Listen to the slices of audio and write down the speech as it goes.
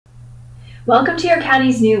Welcome to your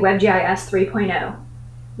county's new WebGIS 3.0.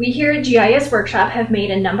 We here at GIS Workshop have made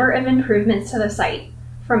a number of improvements to the site,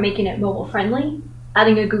 from making it mobile-friendly,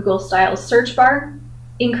 adding a Google-style search bar,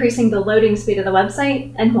 increasing the loading speed of the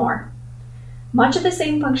website, and more. Much of the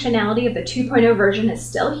same functionality of the 2.0 version is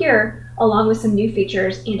still here, along with some new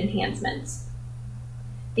features and enhancements.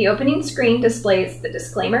 The opening screen displays the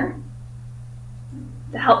disclaimer,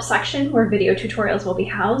 the help section where video tutorials will be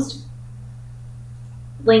housed,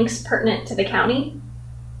 links pertinent to the county,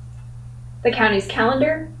 the county's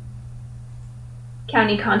calendar,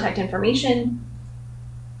 county contact information,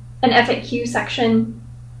 an FAQ section,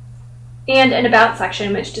 and an About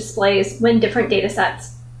section which displays when different data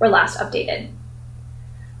sets were last updated.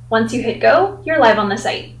 Once you hit go, you're live on the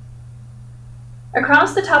site.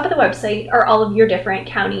 Across the top of the website are all of your different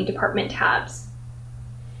county department tabs.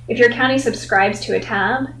 If your county subscribes to a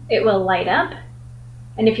tab, it will light up,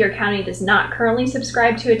 and if your county does not currently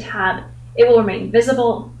subscribe to a tab, it will remain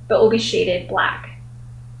visible but will be shaded black.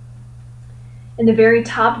 In the very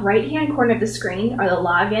top right-hand corner of the screen are the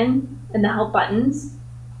login and the help buttons.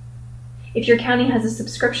 If your county has a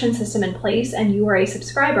subscription system in place and you are a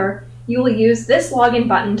subscriber, you will use this login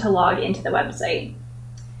button to log into the website.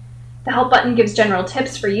 The help button gives general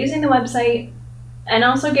tips for using the website and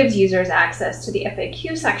also gives users access to the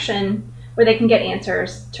FAQ section where they can get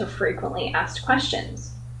answers to frequently asked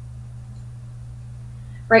questions.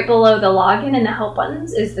 Right below the login and the help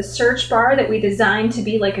buttons is the search bar that we designed to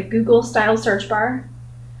be like a Google-style search bar.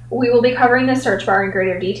 We will be covering the search bar in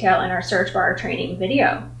greater detail in our search bar training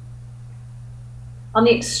video. On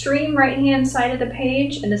the extreme right-hand side of the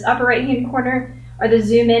page, in this upper right-hand corner, are the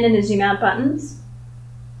zoom in and the zoom out buttons.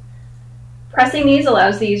 Pressing these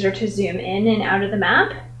allows the user to zoom in and out of the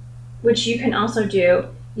map, which you can also do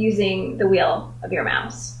using the wheel of your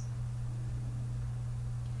mouse.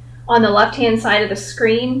 On the left-hand side of the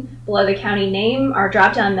screen, below the county name, are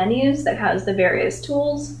drop-down menus that house the various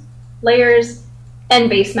tools, layers, and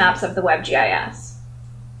base maps of the WebGIS.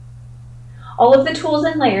 All of the tools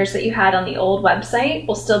and layers that you had on the old website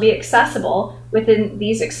will still be accessible within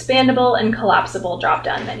these expandable and collapsible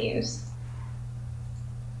drop-down menus.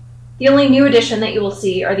 The only new addition that you will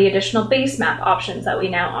see are the additional base map options that we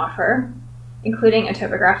now offer, including a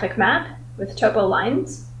topographic map with topo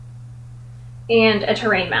lines and a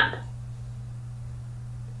terrain map.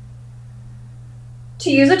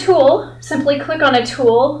 To use a tool, simply click on a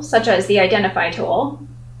tool such as the Identify tool.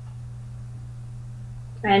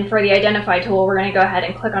 And for the Identify tool, we're going to go ahead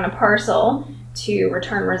and click on a parcel to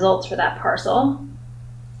return results for that parcel.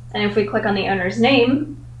 And if we click on the owner's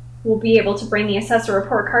name, we'll be able to bring the assessor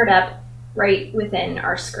report card up right within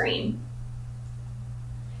our screen.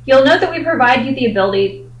 You'll note that we provide you the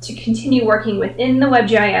ability to continue working within the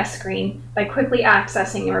WebGIS screen by quickly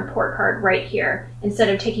accessing the report card right here instead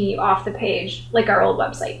of taking you off the page like our old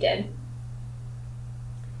website did.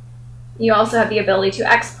 You also have the ability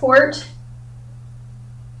to export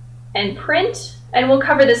and print, and we'll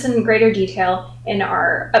cover this in greater detail in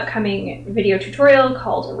our upcoming video tutorial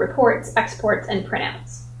called Reports, Exports, and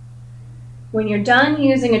Printouts. When you're done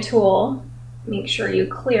using a tool, make sure you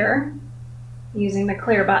clear using the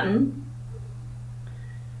clear button.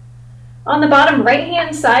 On the bottom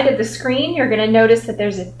right-hand side of the screen, you're going to notice that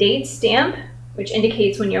there's a date stamp, which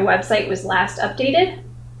indicates when your website was last updated.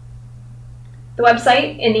 The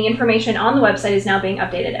website and the information on the website is now being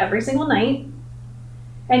updated every single night.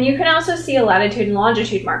 And you can also see a latitude and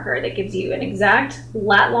longitude marker that gives you an exact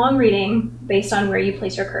lat-long reading based on where you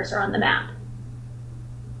place your cursor on the map.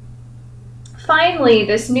 Finally,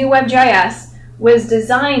 this new WebGIS was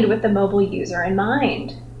designed with the mobile user in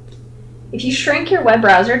mind. If you shrink your web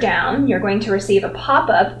browser down, you're going to receive a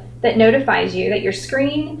pop-up that notifies you that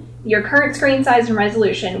your current screen size and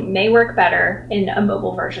resolution may work better in a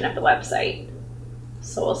mobile version of the website.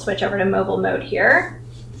 So we'll switch over to mobile mode here.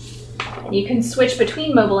 And you can switch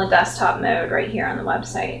between mobile and desktop mode right here on the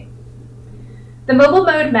website. The mobile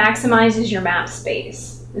mode maximizes your map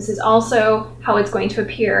space. This is also how it's going to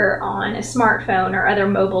appear on a smartphone or other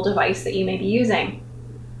mobile device that you may be using.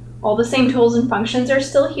 All the same tools and functions are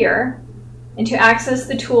still here. And to access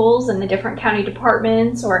the tools and the different county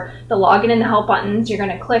departments or the login and the help buttons, you're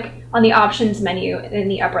going to click on the options menu in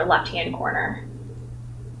the upper left-hand corner.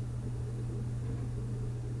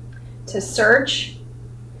 To search,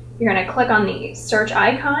 you're going to click on the search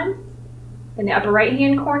icon in the upper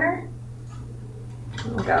right-hand corner.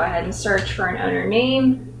 We'll go ahead and search for an owner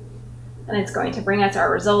name, and it's going to bring us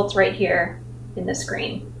our results right here in the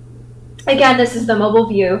screen. Again, this is the mobile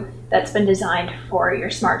view that's been designed for your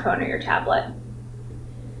smartphone or your tablet.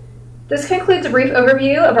 This concludes a brief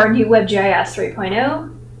overview of our new WebGIS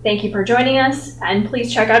 3.0. Thank you for joining us, and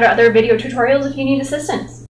please check out our other video tutorials if you need assistance.